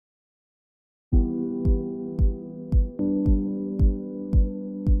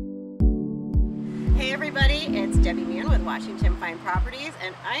everybody, it's Debbie Mann with Washington Fine Properties,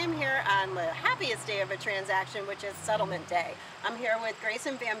 and I am here on the happiest day of a transaction, which is settlement day. I'm here with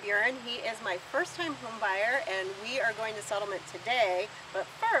Grayson Van Buren. He is my first time home buyer, and we are going to settlement today, but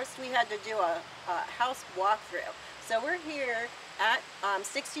first we had to do a house walkthrough. So we're here at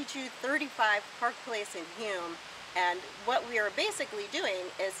 6235 Park Place in Hume. And what we are basically doing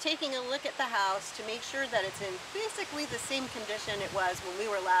is taking a look at the house to make sure that it's in basically the same condition it was when we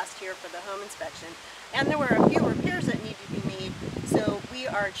were last here for the home inspection. And there were a few repairs that need to be made, so we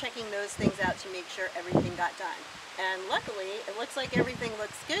are checking those things out to make sure everything got done. And luckily, it looks like everything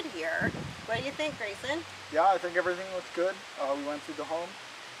looks good here. What do you think, Grayson? Yeah, I think everything looks good. We went through the home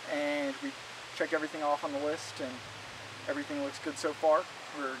and we checked everything off on the list, and everything looks good so far.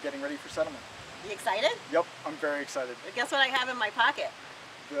 We're getting ready for settlement. You excited? Yep, I'm very excited. Guess what I have in my pocket?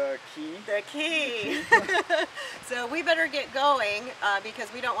 The key. The key. So we better get going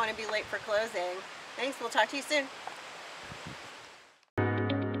because we don't want to be late for closing. Thanks, we'll talk to you soon.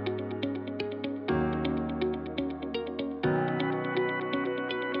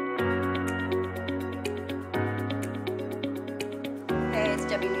 Hey, it's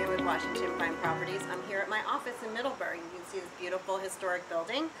Debbie Mann with Washington Fine Properties. I'm here at my office in Middleburg. You can see this beautiful historic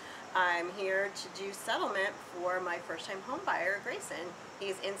building. I'm here to do settlement for my first-time home buyer, Grayson.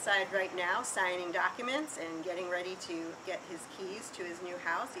 He's inside right now signing documents and getting ready to get his keys to his new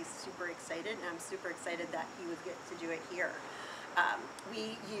house. He's super excited, and I'm super excited that he would get to do it here.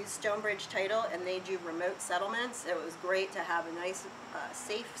 We use Stonebridge Title, and they do remote settlements. It was great to have a nice,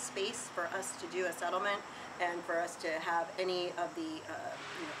 safe space for us to do a settlement and for us to have any of the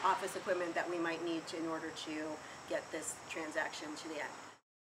office equipment that we might need in order to get this transaction to the end.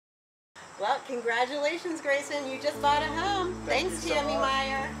 Well, congratulations, Grayson. You just bought a home. Thank Thanks, you so Tammy much.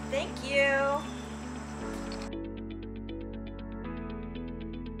 Meyer.